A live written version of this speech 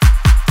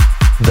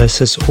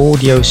This is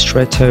Audio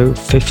Stretto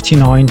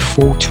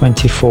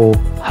 59424.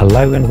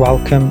 Hello and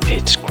welcome.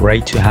 It's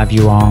great to have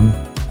you on.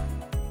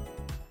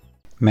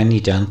 Many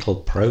dental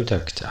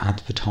product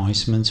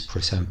advertisements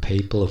present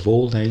people of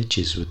all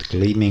ages with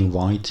gleaming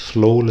white,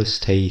 flawless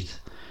teeth.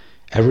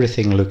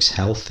 Everything looks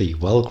healthy,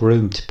 well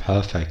groomed,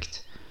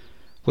 perfect.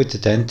 With the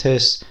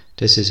dentist,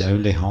 this is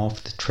only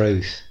half the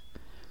truth.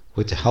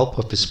 With the help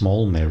of a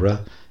small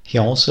mirror, he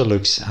also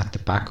looks at the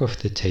back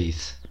of the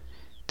teeth.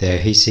 There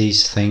he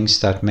sees things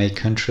that may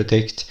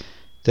contradict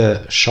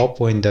the shop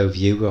window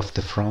view of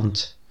the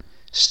front.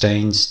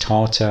 Stains,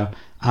 tartar,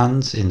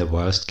 and, in the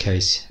worst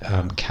case,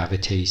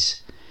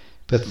 cavities.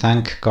 But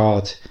thank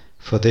God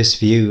for this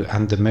view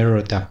and the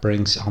mirror that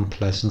brings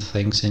unpleasant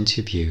things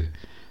into view.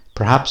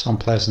 Perhaps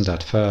unpleasant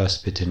at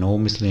first, but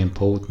enormously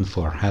important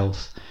for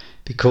health,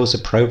 because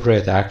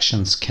appropriate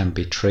actions can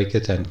be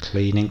triggered and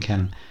cleaning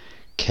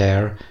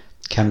care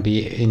can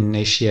be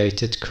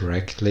initiated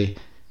correctly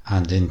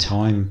and in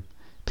time.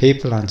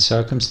 People and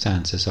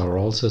circumstances are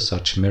also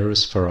such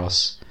mirrors for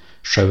us,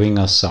 showing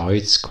us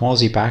sides,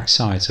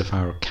 quasi-backsides of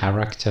our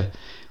character,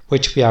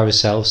 which we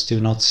ourselves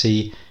do not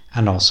see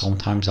and are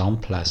sometimes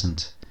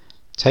unpleasant.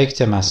 Take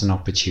them as an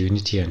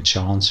opportunity and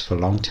chance for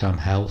long-term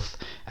health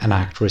and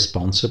act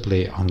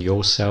responsibly on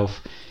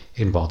yourself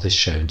in what is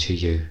shown to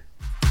you.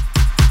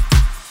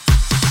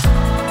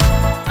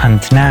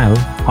 And now,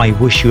 I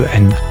wish you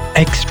an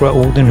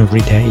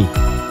extraordinary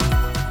day.